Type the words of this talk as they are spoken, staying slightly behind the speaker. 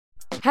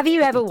Have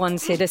you ever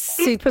wanted a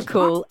super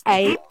cool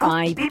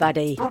AI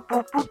buddy?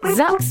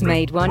 Zuck's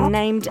made one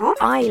named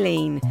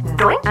Eileen.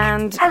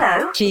 And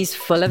she's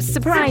full of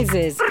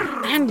surprises.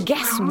 And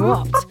guess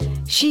what?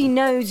 She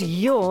knows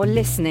you're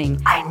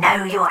listening. I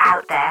know you're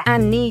out there.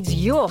 And needs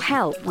your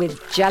help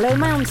with Jello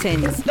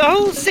Mountains. The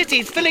whole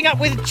city's filling up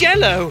with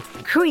Jello.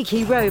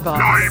 Creaky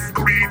robots. Lime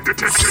green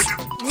detected.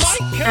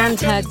 And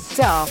her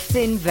daft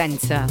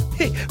inventor.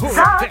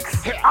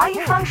 Zucks, are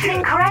you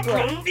functioning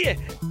correctly?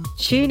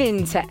 Tune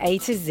in to A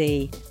to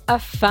Z, a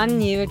fun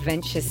new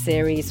adventure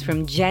series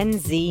from Gen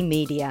Z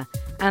Media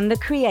and the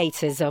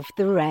creators of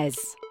The Res.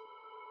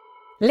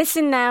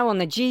 Listen now on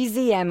the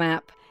GZM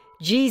app,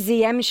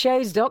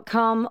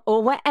 gzmshows.com,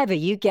 or wherever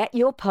you get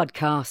your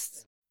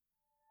podcasts.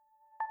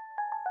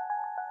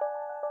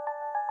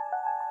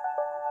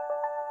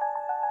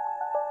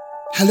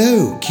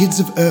 Hello, kids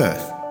of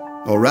Earth,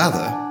 or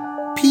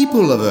rather,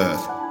 people of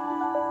Earth,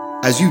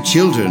 as you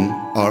children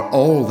are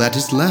all that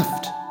is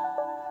left.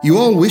 You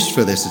all wished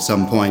for this at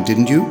some point,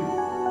 didn't you?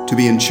 To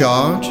be in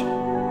charge?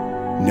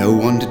 No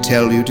one to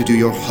tell you to do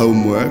your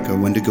homework or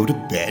when to go to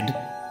bed?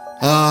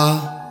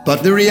 But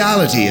the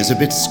reality is a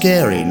bit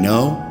scary,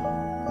 no?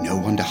 No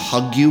one to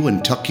hug you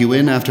and tuck you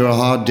in after a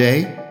hard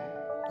day?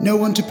 No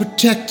one to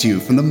protect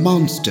you from the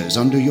monsters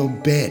under your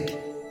bed?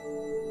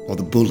 Or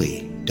the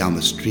bully down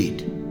the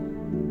street?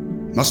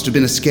 Must have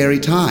been a scary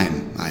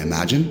time, I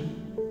imagine,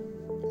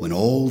 when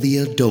all the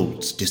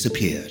adults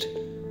disappeared.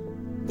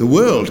 The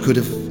world could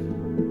have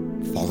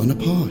fallen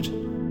apart.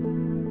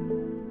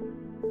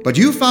 But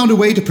you found a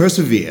way to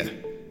persevere.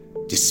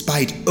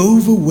 Despite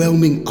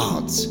overwhelming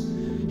odds,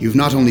 you've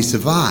not only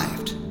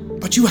survived,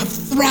 but you have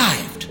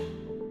thrived.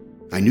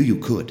 I knew you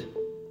could.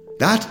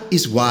 That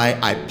is why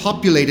I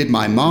populated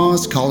my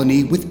Mars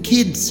colony with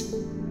kids.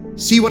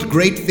 See what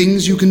great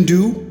things you can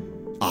do?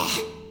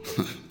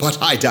 But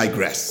I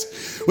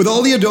digress. With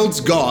all the adults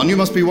gone, you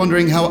must be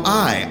wondering how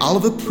I,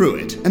 Oliver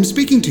Pruitt, am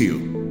speaking to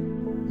you.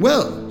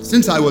 Well,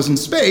 since I was in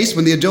space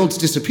when the adults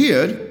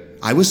disappeared,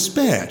 I was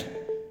spared.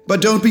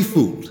 But don't be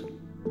fooled.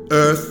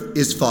 Earth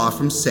is far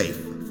from safe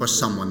for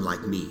someone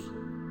like me.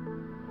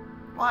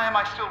 Why am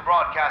I still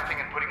broadcasting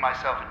and putting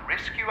myself at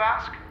risk, you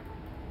ask?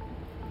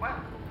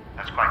 Well,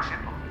 that's quite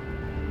simple.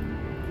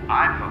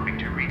 I'm hoping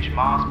to reach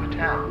Mars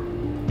Patel.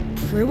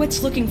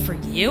 Pruitt's looking for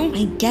you?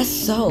 I guess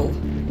so.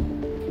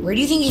 Where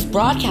do you think he's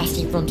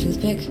broadcasting from,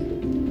 Toothpick?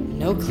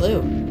 No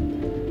clue.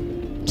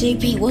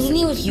 JP, wasn't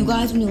he with you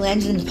guys when you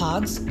landed in the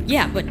pods?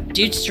 Yeah, but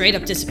dude straight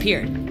up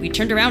disappeared. We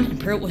turned around and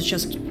Pruitt was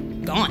just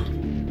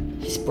gone.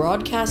 His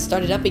broadcast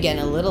started up again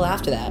a little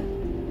after that.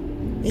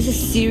 This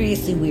is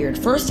seriously weird.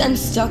 First I'm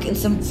stuck in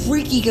some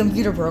freaky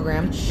computer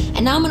program,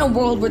 and now I'm in a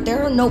world where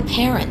there are no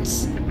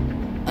parents.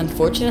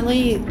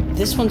 Unfortunately,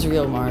 this one's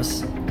real,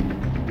 Mars.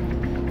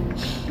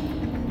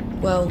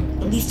 Well,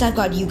 at least I've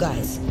got you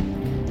guys.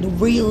 The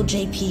real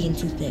JP and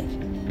Toothpick.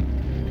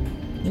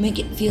 You make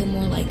it feel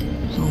more like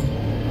home.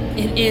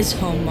 It is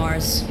home,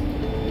 Mars.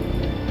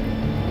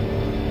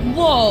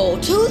 Whoa,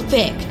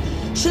 Toothpick!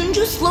 Shouldn't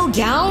you slow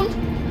down?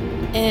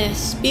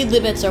 Speed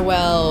limits are,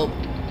 well,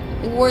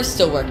 we're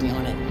still working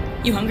on it.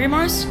 You hungry,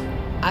 Mars?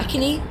 I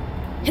can eat.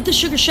 Hit the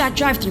Sugar Shack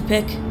drive-thru,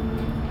 Pick.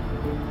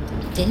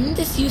 Didn't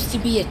this used to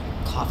be a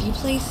coffee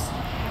place?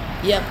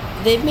 Yep,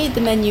 they've made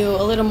the menu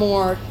a little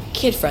more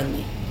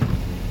kid-friendly.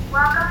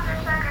 Welcome to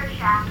Sugar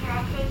Shack. Can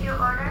I take your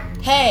order?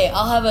 Hey,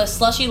 I'll have a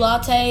slushy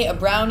latte, a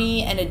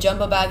brownie, and a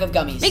jumbo bag of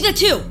gummies. Make that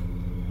 2!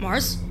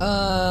 Mars?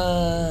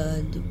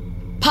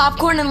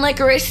 Popcorn and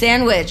licorice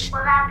sandwich.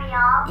 Will that be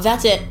all?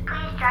 That's it.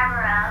 Please drive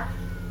around.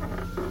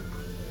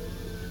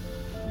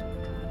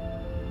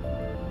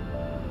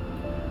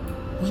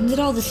 When did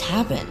all this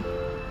happen?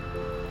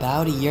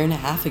 About a year and a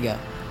half ago.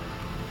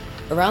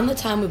 Around the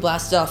time we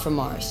blasted off from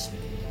Mars.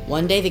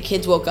 One day the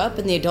kids woke up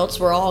and the adults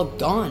were all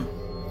gone.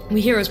 We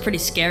hear it was pretty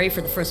scary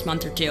for the first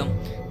month or 2.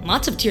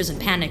 Lots of tears and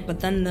panic, but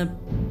then the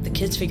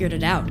kids figured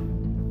it out.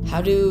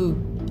 How to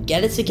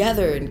get it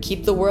together and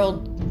keep the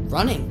world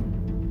running.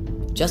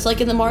 Just like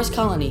in the Mars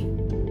colony.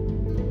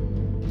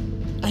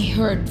 I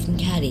heard from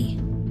Caddy.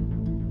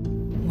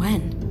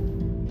 When?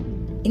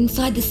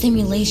 Inside the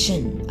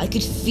simulation, I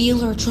could feel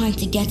her trying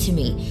to get to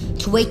me,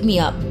 to wake me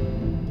up.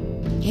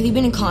 Have you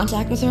been in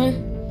contact with her?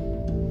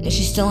 Is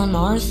she still on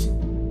Mars?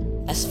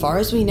 As far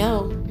as we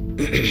know.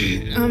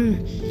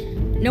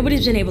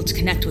 Nobody's been able to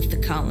connect with the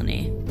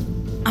colony.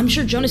 I'm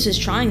sure Jonas is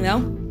trying,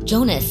 though.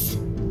 Jonas?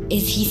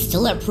 Is he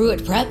still at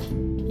Pruitt Prep?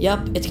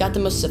 Yup, it's got the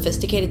most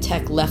sophisticated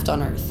tech left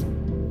on Earth.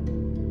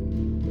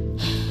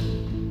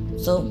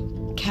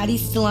 So,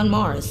 Caddy's still on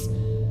Mars.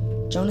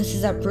 Jonas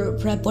is at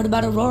Pruitt Prep. What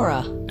about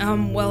Aurora?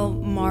 Well,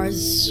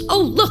 Mars...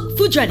 Oh, look!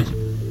 Food's ready!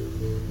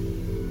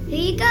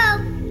 Here you go.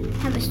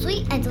 Have a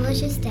sweet and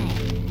delicious day.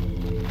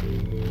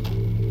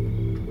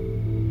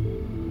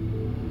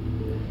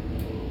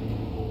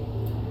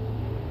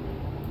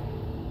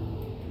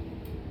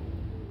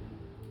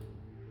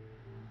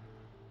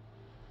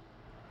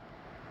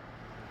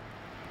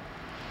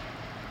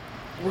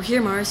 We're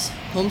here, Mars.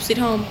 Home sweet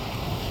home.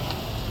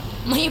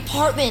 My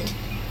apartment!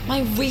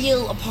 My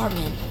real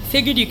apartment.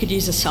 Figured you could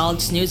use a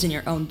solid snooze in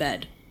your own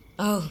bed.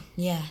 Oh,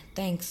 yeah,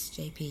 thanks,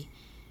 JP.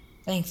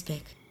 Thanks,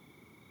 Vic.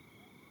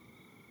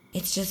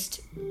 It's just...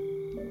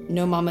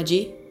 No Mama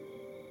G?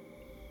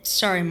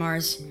 Sorry,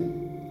 Mars.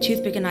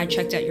 Toothpick and I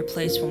checked out your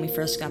place when we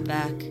first got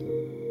back.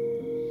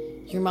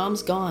 Your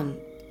mom's gone.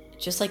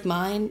 Just like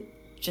mine,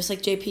 just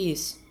like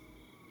JP's.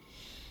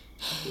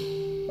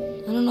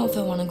 I don't know if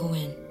I want to go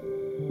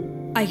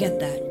in. I get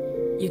that.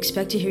 You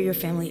expect to hear your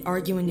family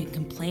arguing and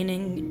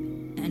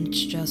complaining, and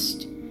it's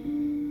just...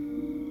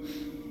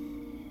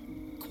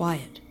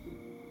 quiet.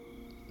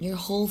 Your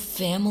whole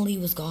family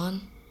was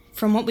gone?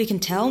 From what we can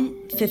tell,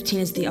 15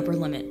 is the upper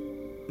limit.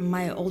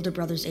 My older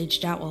brothers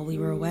aged out while we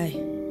were away.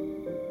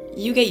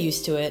 You get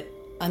used to it.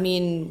 I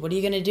mean, what are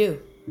you gonna do?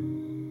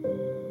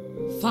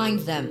 Find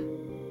them.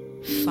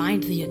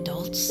 Find the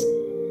adults?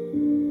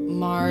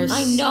 Mars...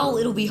 I know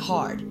it'll be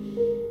hard.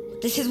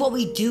 But this is what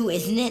we do,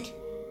 isn't it?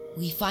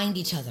 We find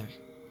each other.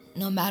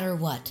 No matter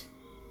what.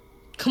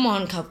 Come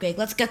on, Cupcake,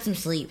 let's get some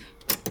sleep.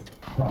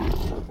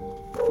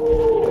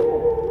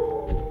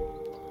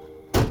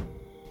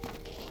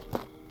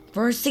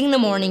 First thing in the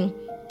morning,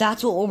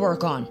 that's what we'll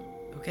work on.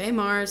 Okay,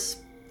 Mars.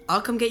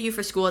 I'll come get you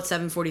for school at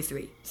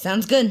 7:43.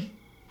 Sounds good.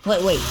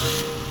 Wait.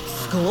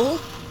 School?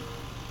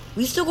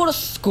 We still go to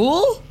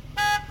school?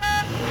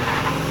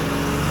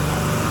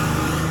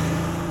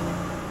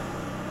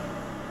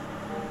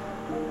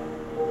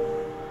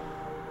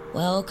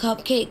 Well,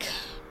 Cupcake,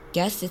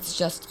 guess it's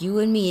just you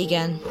and me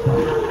again.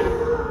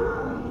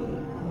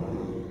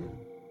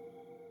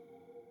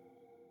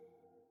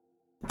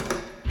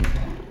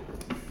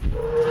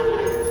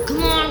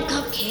 Come on,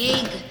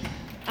 Cupcake.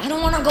 I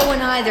don't want to go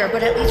in either,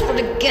 but at least we're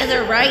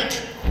together, right?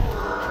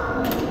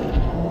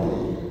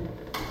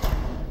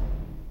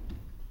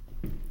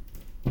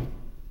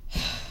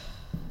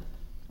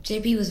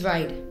 JP was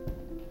right.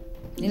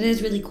 It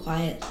is really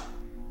quiet.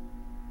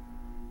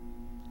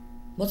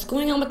 What's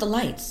going on with the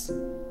lights?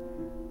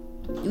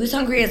 You as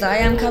hungry as I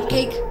am,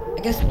 Cupcake?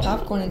 I guess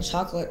popcorn and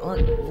chocolate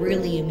aren't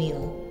really a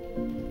meal.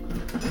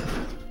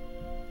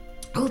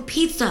 Oh,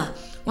 pizza!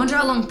 Wonder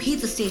how long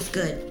pizza stays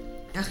good.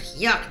 Ugh,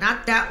 yuck,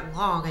 not that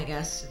long, I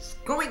guess. It's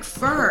growing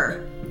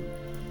fur.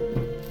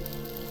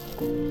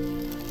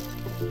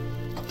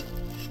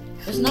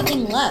 There's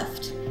nothing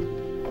left.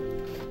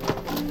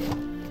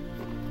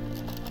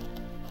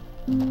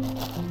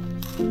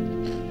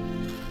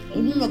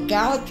 Even the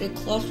galaxy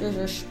clusters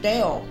are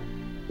stale.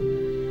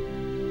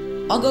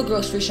 I'll go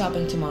grocery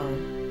shopping tomorrow.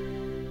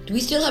 Do we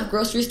still have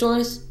grocery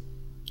stores?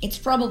 It's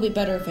probably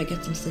better if I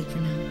get some sleep for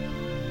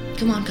now.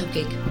 Come on,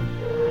 Cupcake.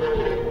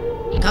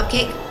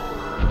 Cupcake?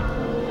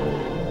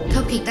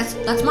 Cupcake,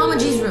 that's Mama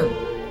G's room.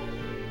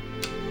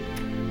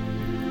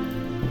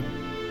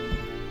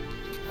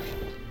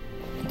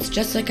 It's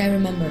just like I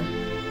remember.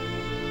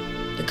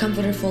 The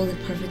comforter folded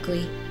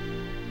perfectly.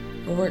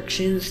 Her work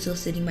shoes still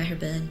sitting by her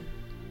bed.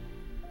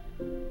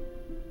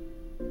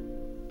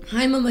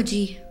 Hi, Mama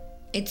G.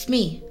 It's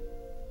me,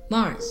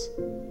 Mars.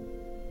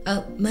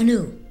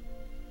 Manu.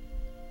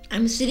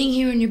 I'm sitting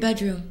here in your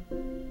bedroom.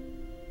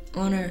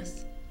 On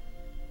Earth.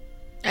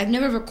 I've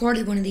never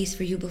recorded one of these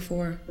for you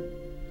before.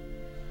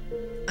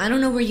 I don't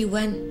know where you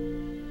went,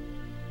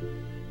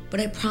 but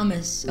I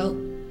promise. Oh.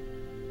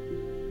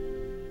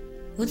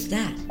 What's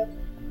that?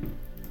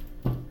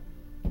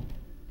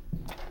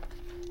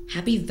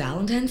 Happy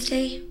Valentine's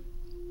Day?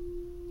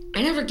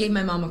 I never gave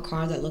my mom a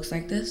card that looks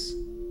like this.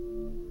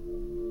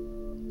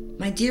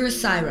 My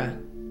dearest Syra,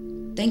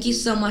 thank you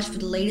so much for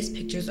the latest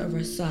pictures of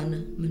our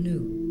son,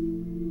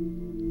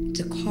 Manu. It's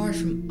a card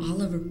from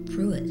Oliver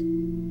Pruitt.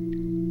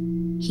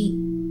 He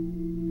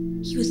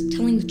was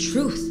telling the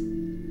truth.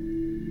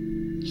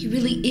 He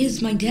really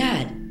is my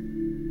dad.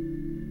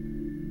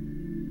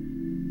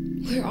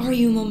 Where are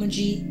you, Mama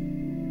G?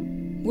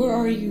 Where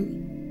are you?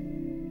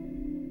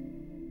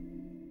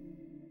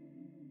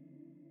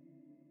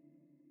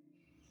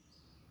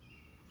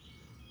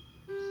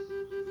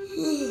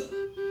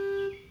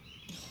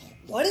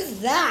 What is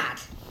that?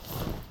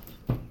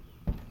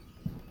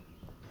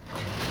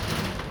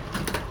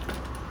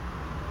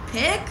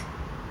 Pick?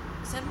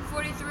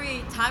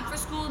 7:43, time for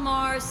school,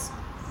 Mars.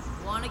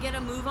 Want to get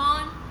a move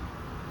on?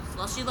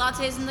 Slushy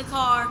lattes in the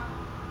car.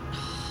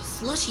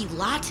 Slushy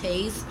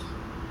lattes?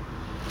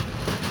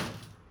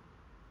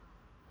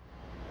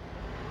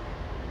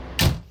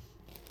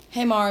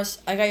 Hey Mars,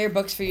 I got your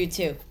books for you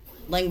too.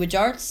 Language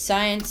arts,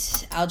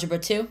 science, algebra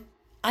 2.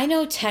 I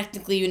know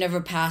technically you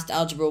never passed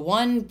algebra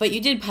 1, but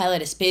you did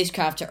pilot a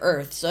spacecraft to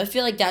Earth, so I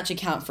feel like that should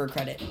count for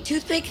credit.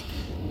 Toothpick,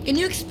 can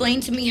you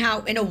explain to me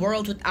how, in a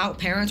world without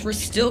parents, we're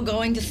still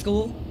going to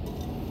school?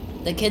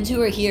 The kids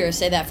who are here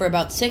say that for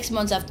about 6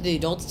 months after the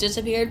adults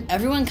disappeared,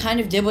 everyone kind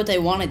of did what they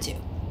wanted to.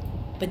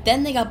 But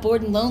then they got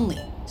bored and lonely,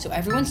 so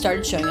everyone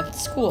started showing up at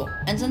school.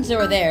 And since they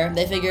were there,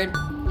 they figured,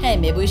 hey,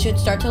 maybe we should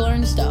start to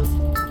learn stuff.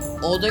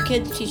 Older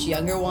kids teach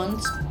younger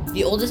ones.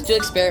 The oldest do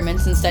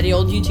experiments and study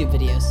old YouTube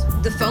videos.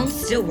 The phones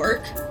still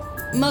work?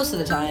 Most of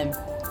the time.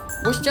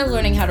 We're still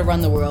learning how to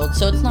run the world,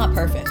 so it's not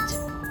perfect.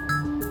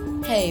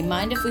 Hey,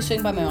 mind if we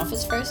swing by my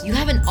office first? You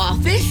have an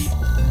office?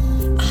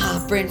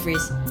 brain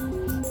freeze.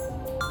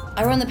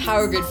 I run the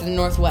power grid for the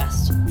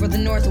Northwest. For the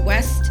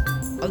Northwest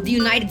of the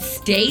United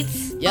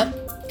States?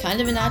 Yep, kind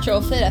of a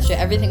natural fit after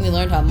everything we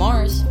learned on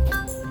Mars.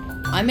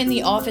 I'm in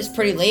the office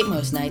pretty late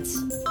most nights.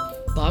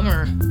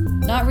 Bummer.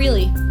 Not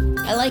really.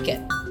 I like it.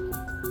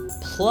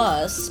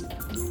 Plus,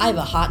 I have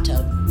a hot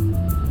tub.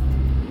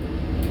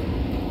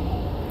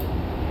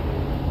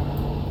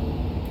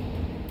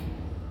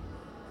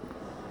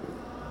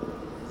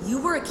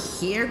 You work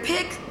here,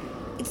 Pick?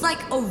 It's like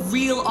a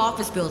real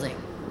office building.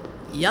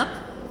 Yup,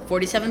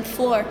 47th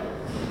floor.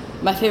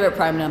 My favorite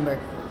prime number.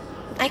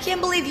 I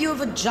can't believe you have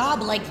a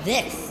job like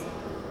this.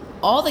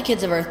 All the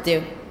kids of Earth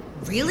do.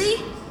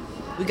 Really?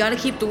 We gotta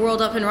keep the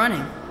world up and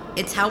running.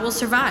 It's how we'll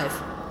survive.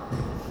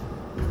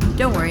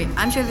 Don't worry,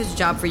 I'm sure there's a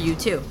job for you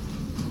too.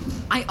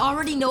 I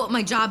already know what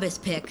my job is,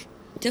 Pick.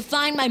 To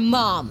find my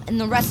mom and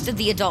the rest of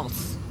the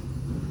adults.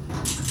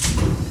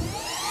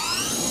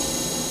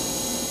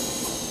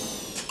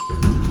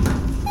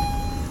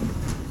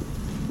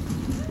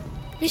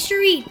 Mr.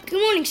 Reed,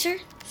 good morning, sir.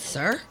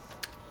 Sir?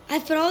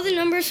 I've put all the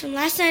numbers from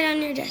last night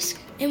on your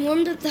desk and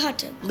warmed up the hot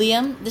tub.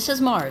 Liam, this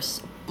is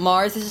Mars.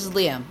 Mars, this is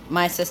Liam,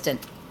 my assistant.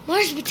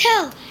 Mars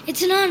Patel,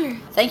 it's an honor.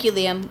 Thank you,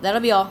 Liam.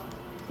 That'll be all.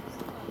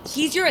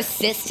 He's your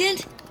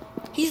assistant?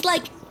 He's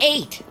like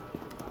 8.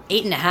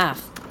 8.5.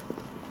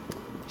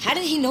 How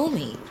did he know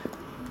me?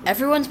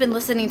 Everyone's been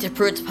listening to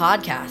Pruitt's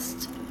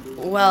podcast.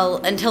 Well,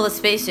 until the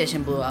space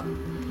station blew up.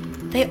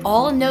 They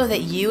all know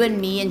that you and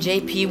me and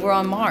JP were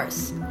on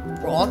Mars.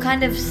 We're all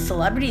kind of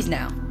celebrities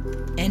now.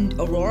 And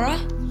Aurora?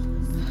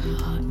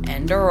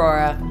 And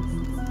Aurora.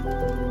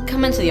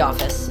 Come into the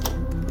office.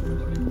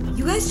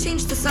 You guys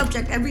change the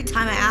subject every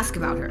time I ask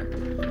about her.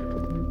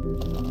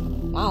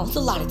 Wow, that's a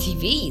lot of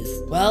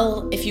TVs.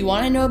 Well, if you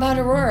want to know about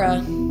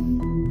Aurora,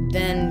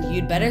 then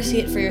you'd better see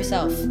it for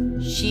yourself.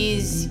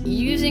 She's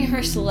using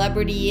her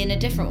celebrity in a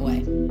different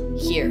way.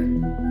 Here,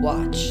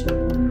 watch.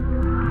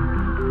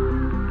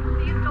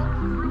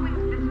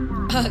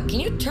 Can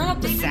you turn up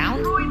the sound?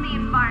 They destroyed the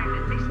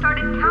environment. They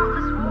started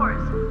countless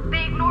wars.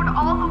 They ignored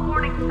all the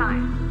warning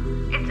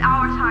signs. It's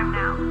our time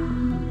now.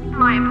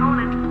 My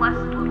opponent,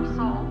 blessed little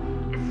soul,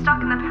 is stuck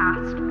in the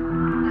past.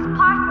 His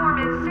platform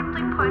is,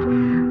 simply put,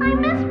 I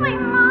miss my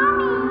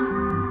mommy.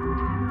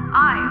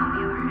 I, on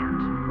the other hand,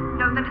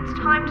 know that it's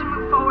time to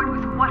move forward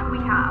with what we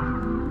have.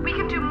 We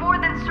can do more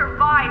than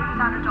survive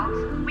without adults.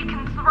 We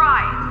can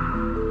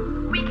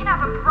thrive. We can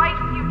have a bright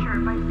future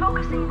by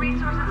focusing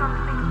resources on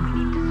the things we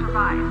need to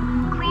survive.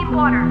 Clean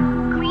water,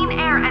 clean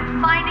air,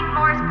 and finding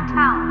Mars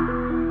Patel.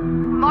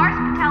 Mars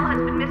Patel has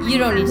been missing. You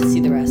don't need to see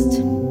the rest.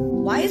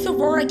 Why is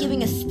Aurora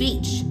giving a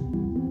speech?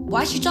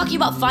 Why is she talking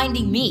about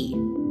finding me?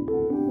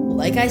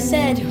 Like I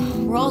said,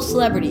 we're all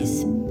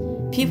celebrities.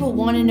 People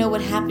want to know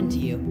what happened to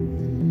you.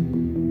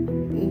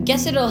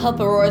 Guess it'll help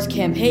Aurora's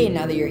campaign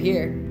now that you're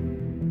here.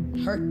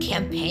 Her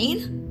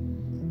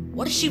campaign?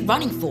 What is she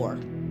running for?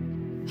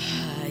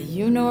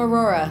 You know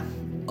Aurora,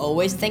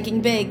 always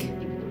thinking big.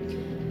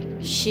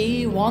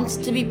 She wants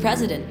to be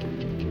president.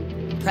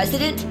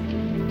 President?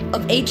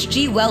 Of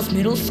H.G. Wells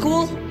Middle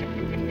School?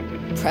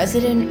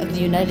 President of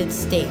the United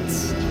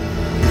States.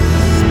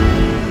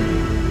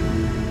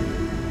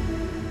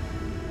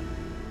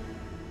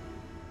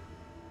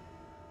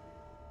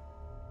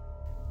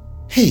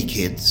 Hey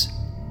kids,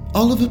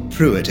 Oliver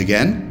Pruitt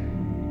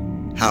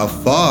again. How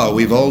far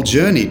we've all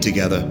journeyed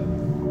together.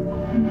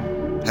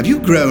 Have you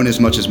grown as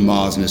much as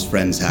Mars and his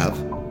friends have?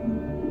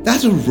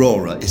 That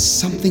Aurora is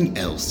something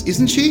else,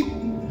 isn't she?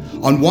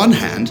 On one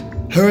hand,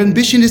 her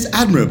ambition is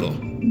admirable.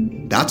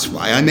 That's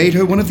why I made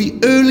her one of the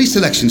early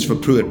selections for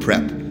Pruitt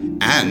Prep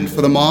and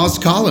for the Mars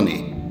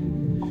colony.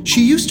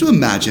 She used to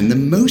imagine the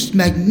most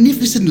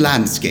magnificent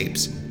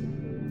landscapes.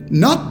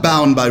 Not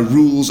bound by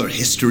rules or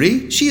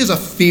history, she is a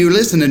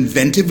fearless and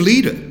inventive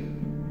leader.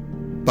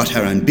 But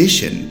her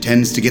ambition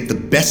tends to get the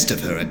best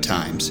of her at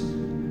times.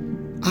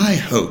 I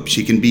hope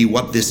she can be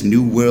what this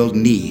new world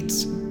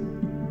needs.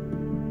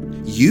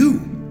 You,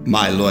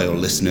 my loyal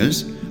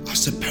listeners, are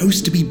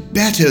supposed to be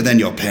better than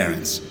your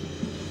parents.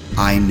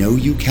 I know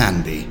you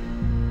can be.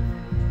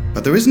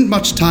 But there isn't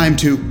much time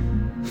to...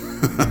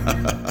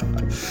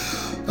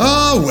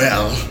 Ah,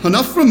 well,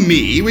 enough from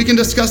me. We can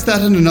discuss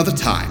that in another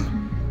time.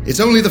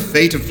 It's only the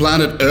fate of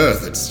planet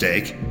Earth at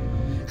stake.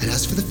 And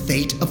as for the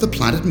fate of the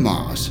planet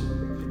Mars,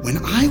 when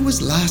I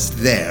was last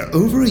there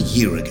over a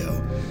year ago,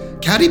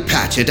 Caddy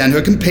Patchett and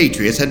her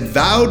compatriots had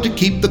vowed to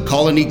keep the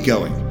colony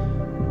going.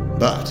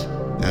 But,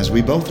 as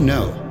we both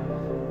know,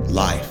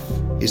 life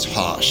is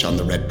harsh on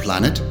the Red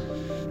Planet,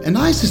 and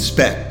I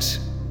suspect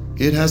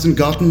it hasn't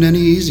gotten any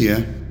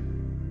easier.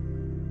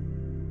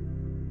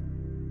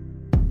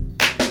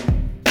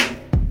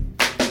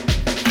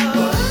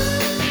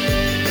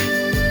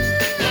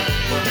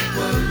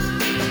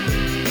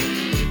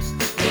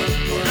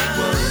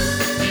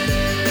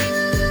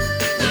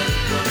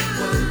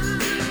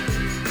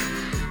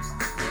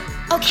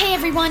 Okay,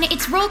 everyone,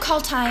 it's roll call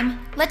time.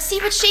 Let's see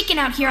what's shaking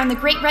out here on the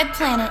Great Red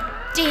Planet.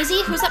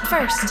 Daisy, who's up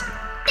first?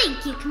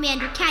 Thank you,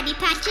 Commander Caddy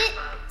Patchett.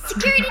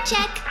 Security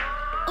check.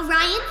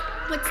 Orion,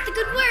 what's the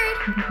good word?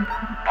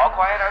 All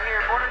quiet out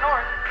here at Border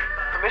North.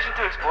 Permission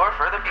to explore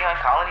further beyond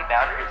colony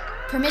boundaries?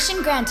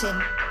 Permission granted.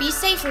 Be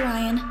safe,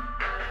 Orion.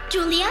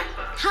 Julia,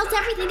 how's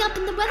everything up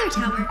in the weather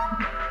tower?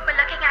 We're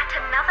looking at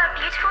another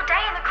beautiful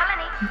day in the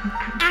colony.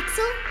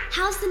 Axel,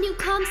 how's the new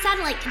comm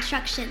satellite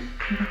construction?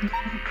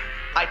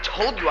 I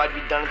told you I'd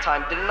be done in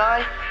time, didn't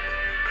I?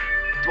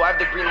 Do I have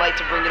the green light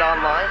to bring it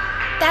online?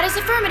 That is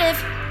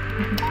affirmative.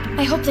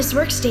 I hope this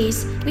works,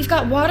 Days. We've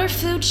got water,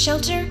 food,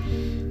 shelter,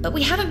 but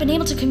we haven't been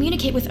able to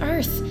communicate with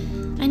Earth.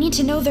 I need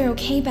to know they're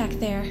okay back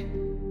there.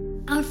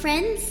 Our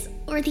friends,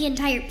 or the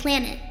entire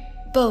planet?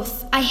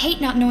 Both. I hate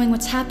not knowing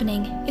what's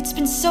happening. It's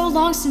been so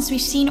long since we've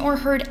seen or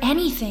heard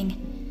anything.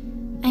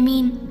 I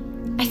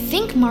mean, I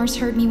think Mars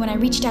heard me when I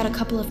reached out a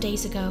couple of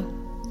days ago.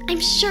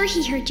 I'm sure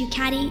he heard you,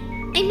 Caddy.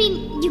 I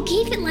mean, you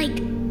gave it like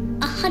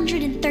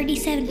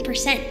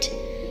 137%.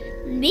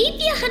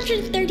 Maybe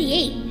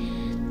 138.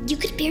 You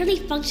could barely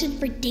function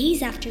for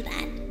days after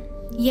that.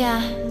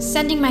 Yeah,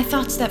 sending my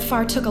thoughts that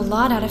far took a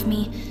lot out of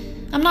me.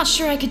 I'm not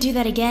sure I could do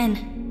that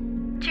again.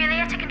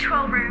 Julia to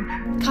control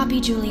room. Copy,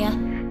 Julia.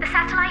 The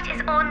satellite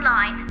is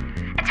online.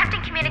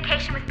 Attempting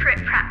communication with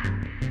Pruitt Prep.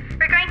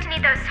 We're going to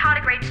need those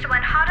tardigrades to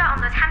run harder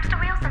on those hamster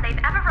wheels than they've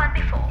ever run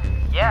before.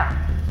 Yeah,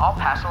 I'll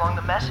pass along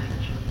the message.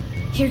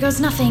 Here goes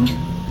nothing.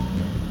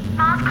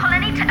 Mars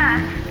colony to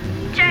Earth.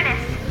 Jonas,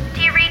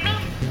 do you read me?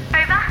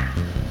 Over.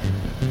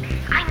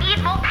 I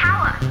need more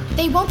power.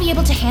 They won't be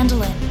able to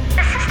handle it.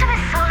 The system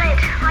is solid.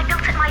 I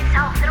built it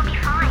myself. It'll be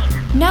fine.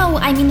 No,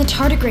 I mean the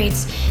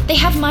tardigrades. They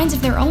have minds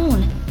of their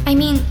own. I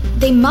mean,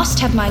 they must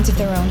have minds of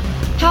their own.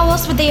 How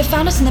else would they have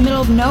found us in the middle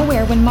of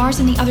nowhere when Mars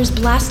and the others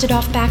blasted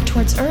off back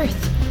towards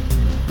Earth?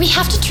 We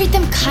have to treat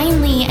them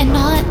kindly and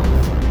not...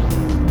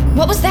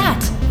 What was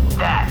that?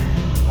 That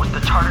was the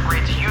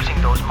tardigrades using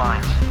those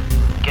minds.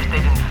 Guess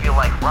they didn't feel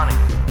like running.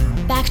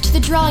 Back to the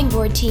drawing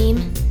board,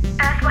 team.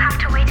 Earth will have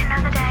to wait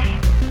another day.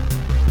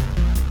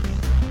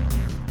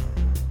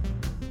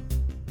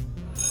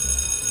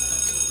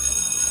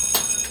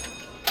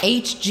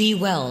 H.G.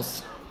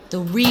 Wells. The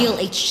real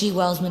H.G.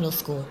 Wells Middle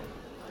School.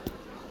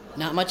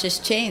 Not much has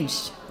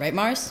changed, right,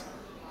 Mars?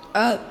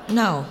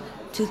 No,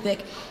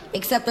 Toothpick.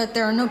 Except that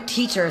there are no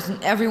teachers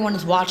and everyone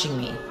is watching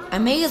me. I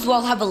may as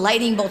well have a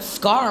lightning bolt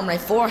scar on my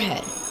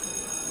forehead.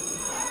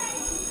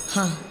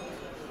 Huh.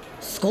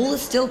 School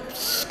is still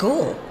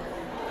school.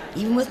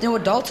 Even with no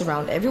adults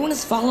around, everyone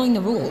is following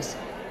the rules.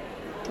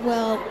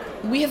 Well,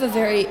 we have a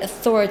very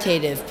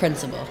authoritative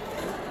principal.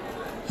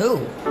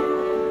 Who?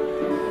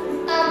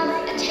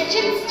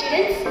 Attention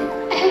students.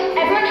 I hope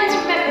everyone has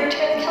remembered to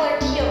wear the color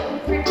teal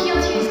for Teal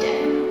Tuesday.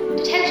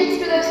 Detentions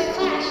for those who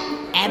clash.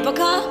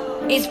 Epica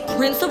is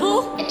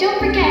principal? And don't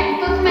forget,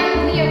 vote for my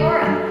homie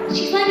Aurora.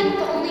 She's like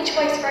the only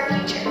choice for our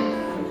future.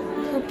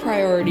 Her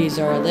priorities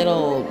are a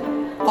little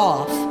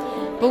off,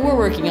 but we're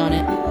working on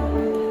it.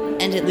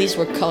 And at least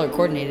we're color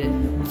coordinated.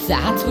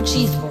 That's what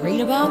she's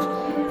worried about?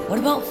 What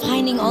about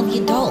finding all the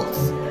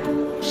adults?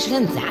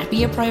 Shouldn't that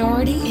be a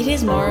priority? It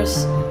is,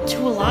 Mars. To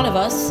a lot of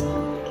us.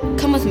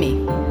 Come with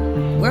me.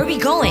 Where are we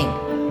going?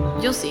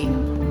 You'll see.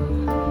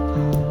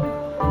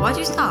 Why'd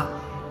you stop?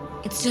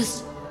 It's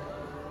just...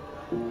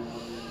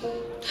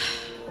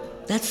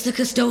 That's the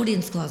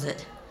custodian's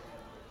closet.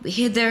 We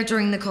hid there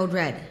during the Code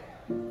Red.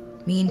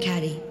 Me and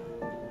Caddy.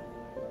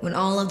 When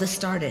all of this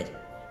started.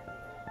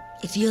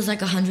 It feels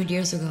like 100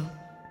 years ago.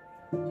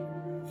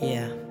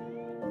 Yeah.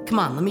 Come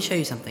on, let me show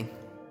you something.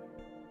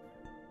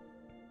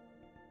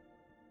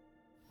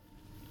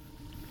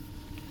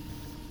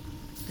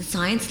 The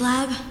science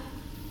lab?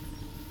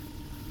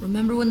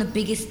 Remember when the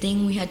biggest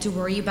thing we had to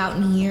worry about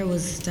in here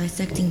was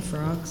dissecting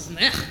frogs?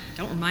 Ugh,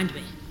 don't remind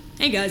me.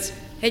 Hey guys.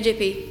 Hey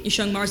JP. You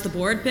showing Mars the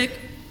board pic?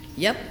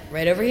 Yep,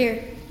 right over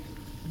here.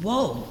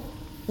 Whoa.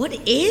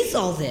 What is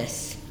all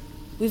this?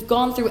 We've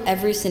gone through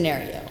every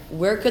scenario.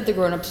 Where could the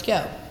grown-ups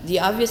go? The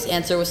obvious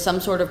answer was some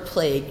sort of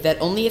plague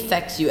that only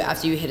affects you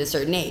after you hit a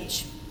certain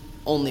age.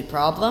 Only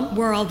problem?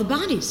 Where are all the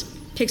bodies?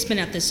 Pic's been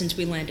at this since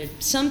we landed.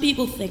 Some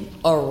people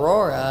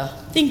Aurora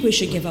think we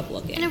should give up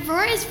looking. And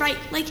Aurora is right.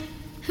 Like,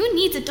 who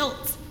needs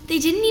adults? They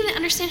didn't even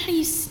understand how to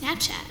use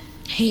Snapchat.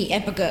 Hey,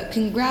 Epica,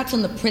 congrats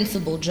on the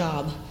principal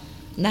job.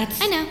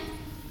 I know.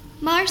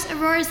 Mars,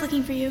 Aurora's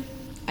looking for you.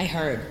 I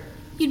heard.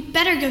 You'd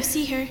better go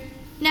see her.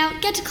 Now,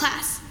 get to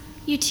class.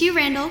 You too,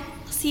 Randall.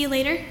 I'll see you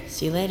later.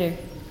 See you later.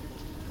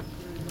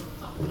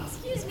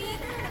 Excuse me,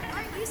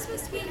 aren't you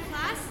supposed to be in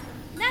class?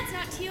 That's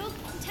not Teal.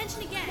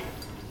 Detention again.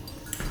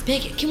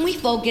 Pic, can we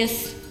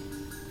focus?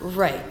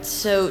 Right,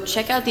 so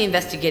check out the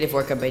investigative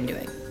work I've been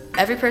doing.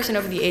 Every person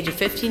over the age of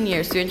 15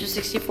 years,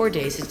 364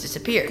 days has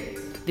disappeared.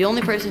 The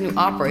only person who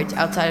operates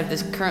outside of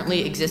this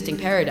currently existing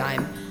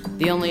paradigm,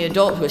 the only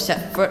adult who has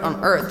set foot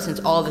on Earth since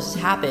all this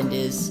has happened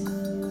is...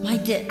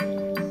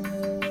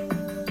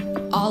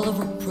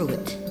 Oliver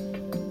Pruitt.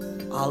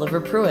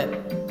 Oliver Pruitt.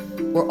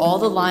 Where all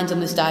the lines on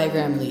this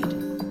diagram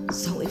lead.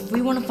 So if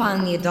we want to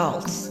find the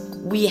adults...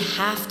 We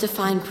have to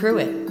find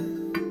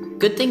Pruitt.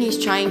 Good thing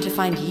he's trying to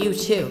find you,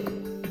 too.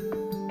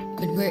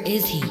 But where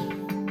is he?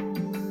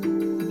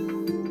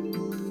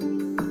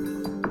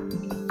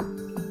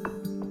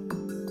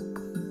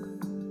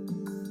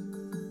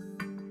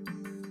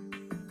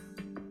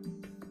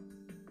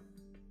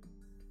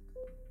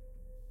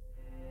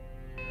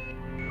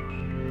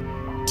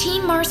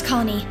 Team Mars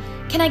Colony.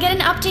 Can I get an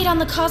update on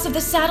the cause of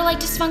the satellite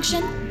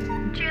dysfunction?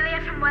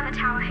 Julia from Weather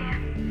Tower here.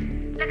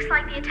 Looks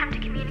like the attempt to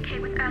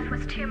communicate with Earth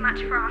was too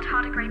much for our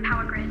tardigrade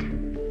power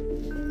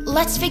grid.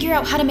 Let's figure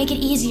out how to make it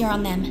easier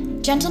on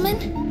them.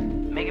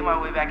 Gentlemen? Making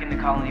my way back into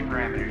colony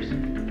parameters.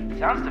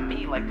 Sounds to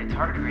me like the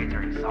tardigrades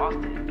are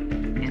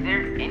exhausted. Is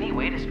there any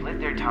way to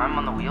split their time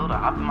on the wheel to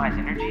optimize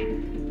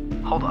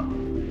energy? Hold up.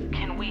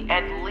 Can we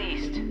at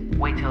least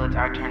wait till it's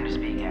our turn to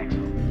speak, Axel?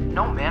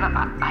 No, man,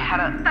 I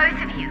had a...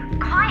 Both of you,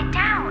 quiet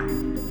down.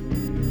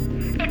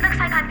 It looks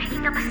like I'm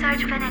picking up a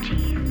surge of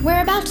energy.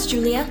 Whereabouts,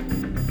 Julia?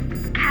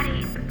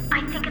 Caddy,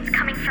 I think it's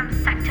coming from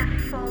Sector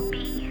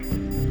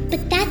 4B.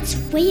 But that's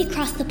way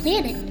across the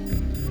planet.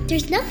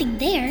 There's nothing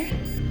there.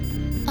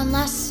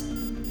 Unless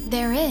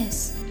there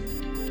is.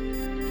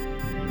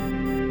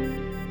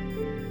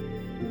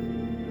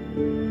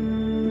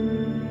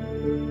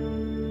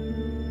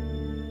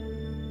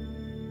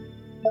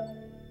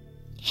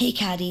 Hey,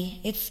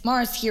 Caddy. It's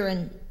Mars here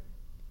in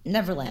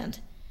Neverland.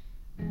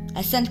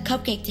 I sent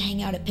Cupcake to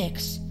hang out at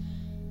Pix.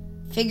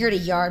 Figured a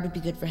yard would be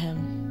good for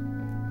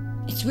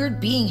him. It's weird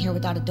being here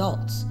without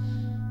adults.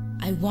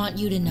 I want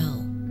you to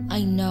know.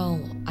 I know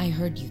I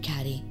heard you,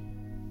 Caddy.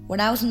 When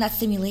I was in that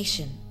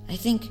simulation, I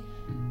think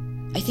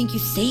you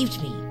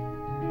saved me.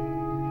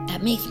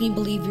 That makes me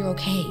believe you're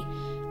okay,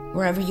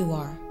 wherever you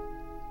are.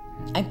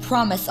 I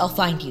promise I'll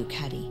find you,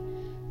 Caddy.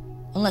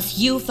 Unless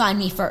you find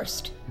me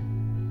first.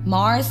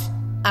 Mars,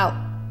 out.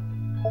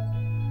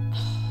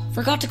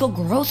 Forgot to go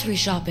grocery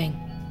shopping.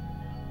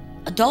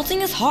 Adulting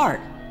is hard.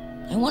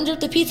 I wonder if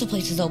the pizza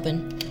place is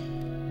open.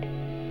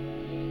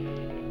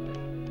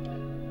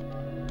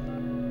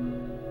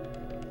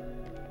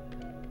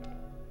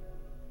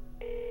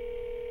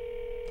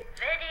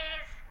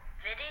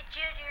 Viddy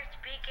Jr.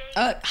 speaking.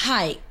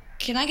 Hi.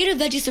 Can I get a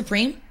veggie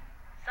supreme?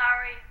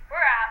 Sorry, we're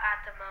out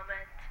at the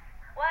moment.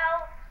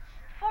 Well,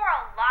 for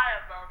a lot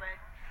of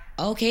moments.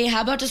 Okay,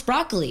 how about just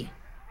broccoli?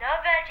 No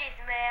veggies,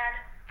 man.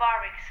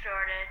 Farming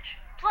shortage.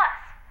 Plus,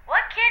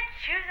 what kid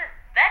chooses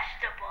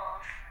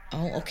vegetables?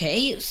 Oh,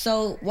 okay.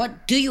 So,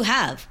 what do you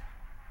have?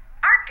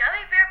 Our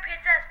gummy bear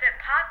pizza has been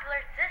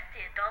popular since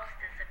the adults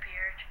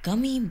disappeared.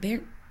 Gummy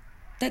bear?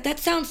 That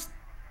sounds...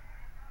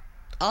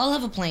 I'll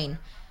have a plain.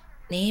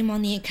 Name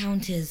on the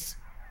account is...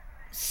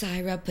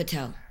 Saira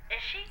Patel.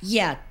 Is she?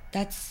 Yeah,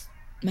 that's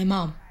my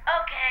mom.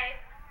 Okay,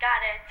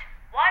 got it.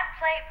 1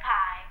 plate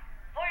pie.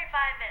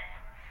 45 minutes.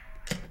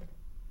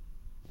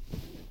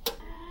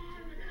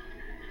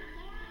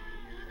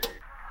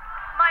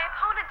 My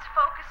opponent's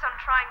focus on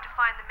trying to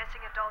find the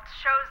missing adults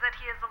shows that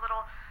he is a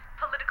little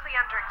politically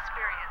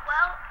underexperienced.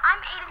 Well,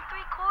 I'm 8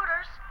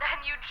 3/4.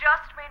 And you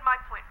just made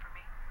my point for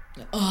me.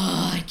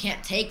 Oh, I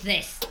can't take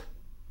this.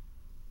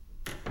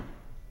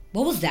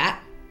 What was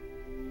that?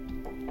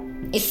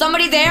 Is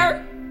somebody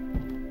there?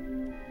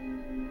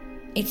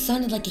 It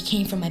sounded like it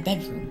came from my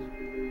bedroom.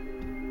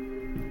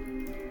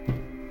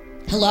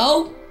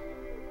 Hello?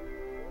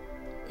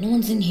 No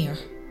one's in here.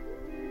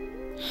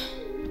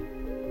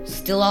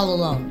 Still all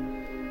alone.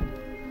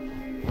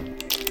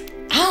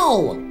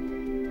 Ow!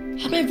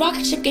 How'd my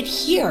rocket ship get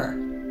here?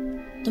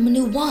 The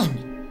Manu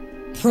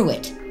 1.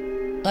 Pruitt.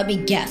 Let me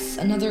guess,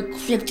 another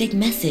cryptic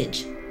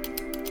message.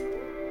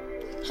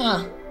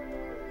 Huh.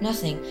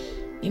 Nothing.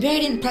 Maybe I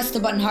didn't press the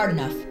button hard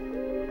enough.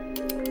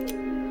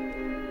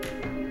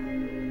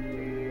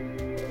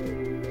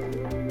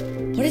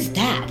 What is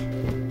that?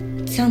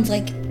 It sounds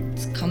like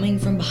it's coming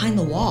from behind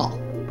the wall.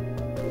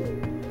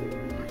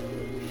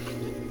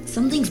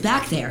 Something's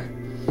back there.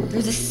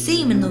 There's a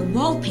seam in the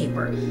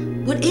wallpaper.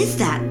 What is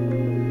that?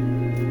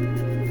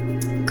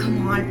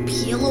 Come on,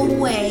 peel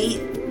away.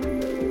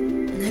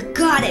 I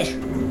got it.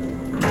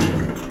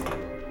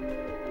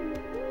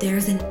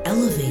 There's an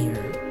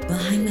elevator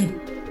behind my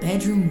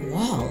bedroom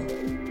wall.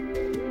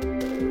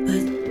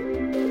 But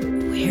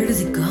where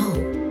does it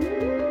go?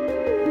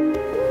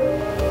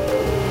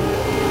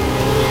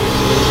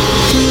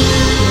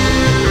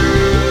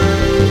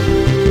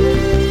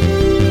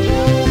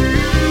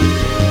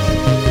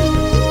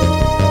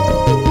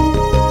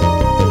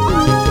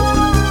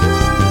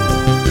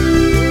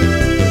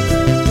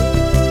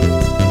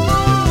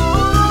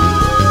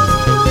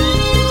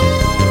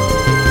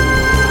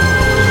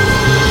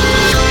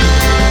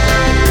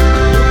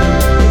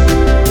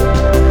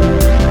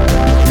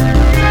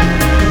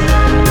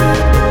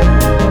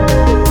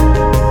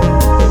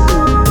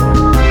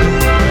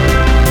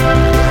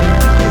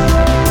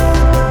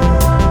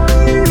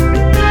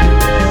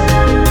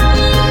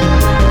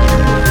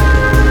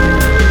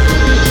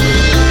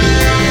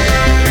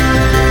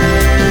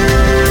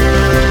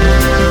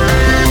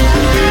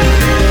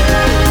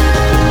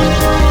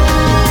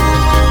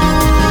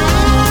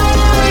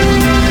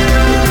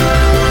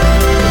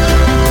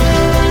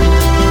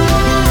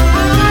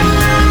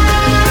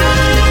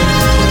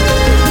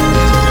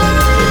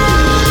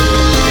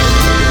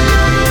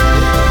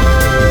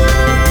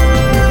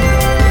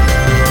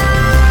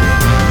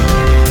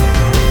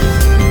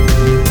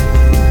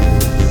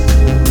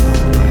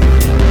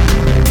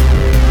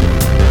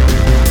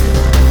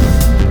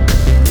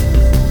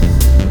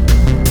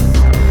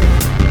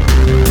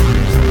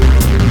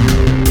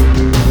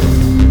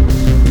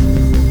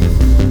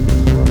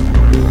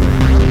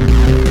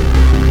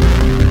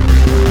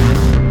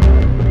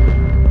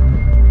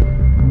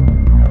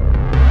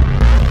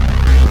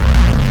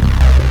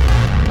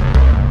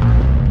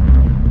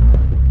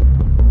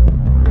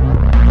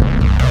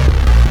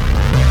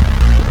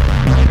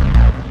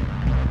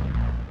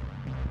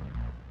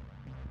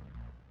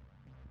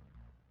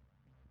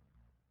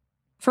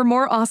 For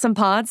more awesome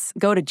pods,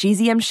 go to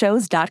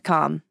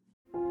gzmshows.com.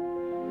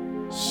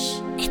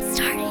 It's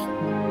starting.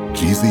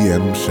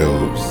 GZM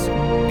Shows.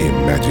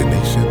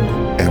 Imagination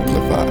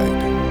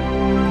Amplified.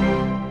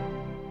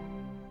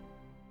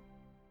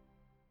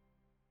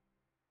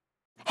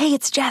 Hey,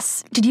 it's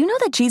Jess. Did you know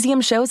that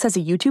GZM Shows has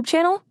a YouTube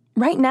channel?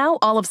 Right now,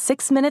 all of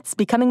 6 Minutes,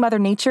 Becoming Mother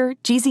Nature,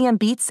 GZM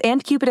Beats,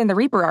 and Cupid and the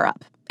Reaper are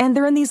up. And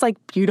they're in these,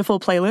 beautiful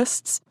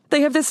playlists.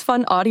 They have this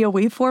fun audio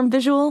waveform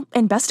visual,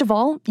 and best of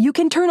all, you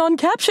can turn on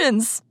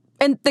captions.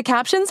 And the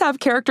captions have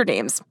character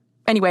names.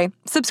 Anyway,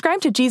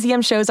 subscribe to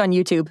GZM Shows on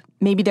YouTube.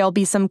 Maybe there'll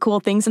be some cool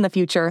things in the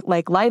future,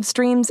 like live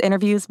streams,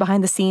 interviews,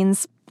 behind the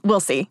scenes. We'll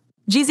see.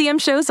 GZM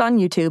Shows on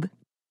YouTube.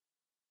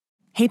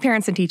 Hey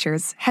parents and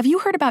teachers, have you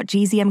heard about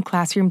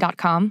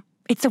gzmclassroom.com?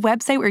 It's a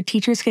website where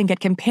teachers can get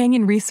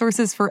companion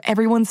resources for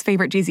everyone's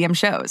favorite GZM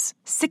shows.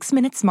 6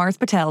 Minutes, Mars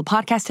Patel,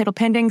 Podcast Title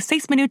Pending,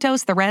 6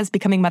 Minutos, The Res,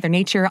 Becoming Mother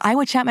Nature,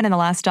 Iowa Chapman and the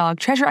Last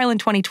Dog, Treasure Island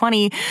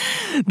 2020,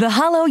 The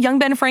Hollow, Young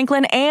Ben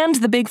Franklin, and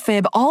The Big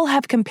Fib all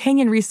have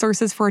companion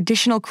resources for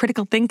additional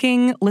critical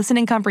thinking,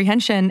 listening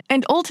comprehension,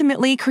 and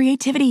ultimately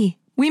creativity.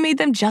 We made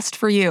them just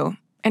for you.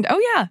 And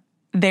oh yeah,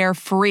 they're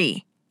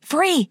free.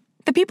 Free!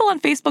 The people on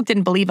Facebook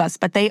didn't believe us,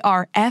 but they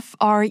are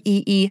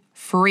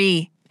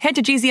free. Head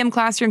to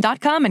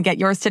gzmclassroom.com and get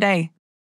yours today.